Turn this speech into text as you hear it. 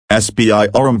SBI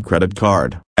Aurum Credit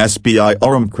Card. SBI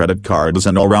Aurum Credit Card is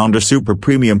an all-rounder super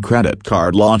premium credit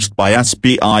card launched by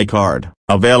SBI Card,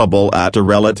 available at a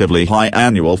relatively high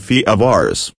annual fee of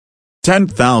Rs.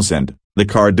 10,000. The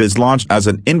card is launched as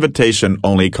an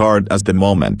invitation-only card at the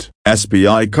moment.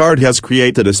 SBI Card has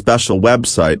created a special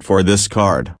website for this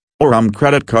card,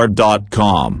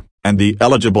 aurumcreditcard.com, and the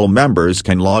eligible members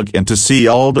can log in to see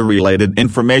all the related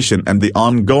information and the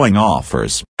ongoing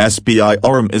offers. SBI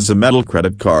Aurum is a metal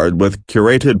credit card with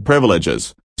curated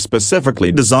privileges,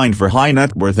 specifically designed for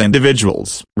high-net-worth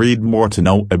individuals. Read more to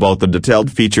know about the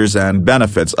detailed features and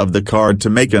benefits of the card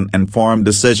to make an informed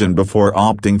decision before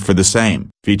opting for the same.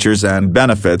 Features and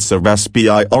benefits of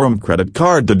SBI Aurum Credit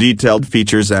Card. The detailed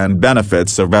features and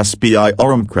benefits of SBI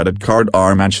Aurum Credit Card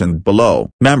are mentioned below.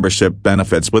 Membership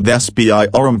benefits with SBI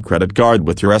Aurum Credit Card.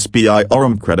 With your SBI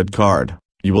Aurum Credit Card,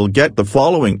 you will get the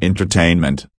following: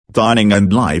 entertainment, dining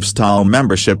and lifestyle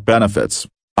membership benefits.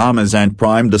 Amazon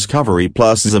Prime Discovery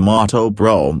Plus Zomato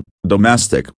Pro,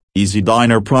 Domestic, Easy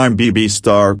Diner Prime BB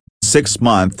Star, 6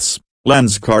 months,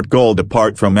 Lenskart Gold.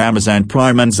 Apart from Amazon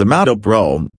Prime and Zomato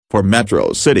Pro, for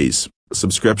metro cities,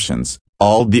 subscriptions,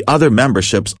 all the other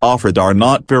memberships offered are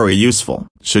not very useful.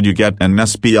 Should you get an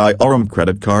SBI Aurum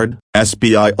Credit Card?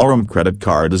 SBI Aurum Credit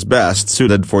Card is best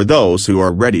suited for those who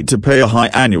are ready to pay a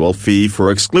high annual fee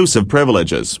for exclusive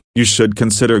privileges. You should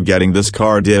consider getting this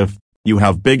card if you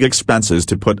have big expenses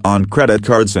to put on credit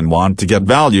cards and want to get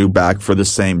value back for the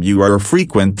same. You are a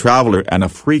frequent traveler and a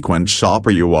frequent shopper.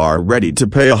 You are ready to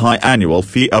pay a high annual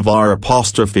fee of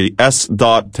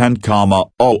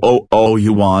R'10,000.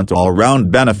 You want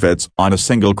all-round benefits on a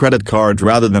single credit card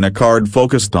rather than a card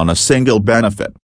focused on a single benefit.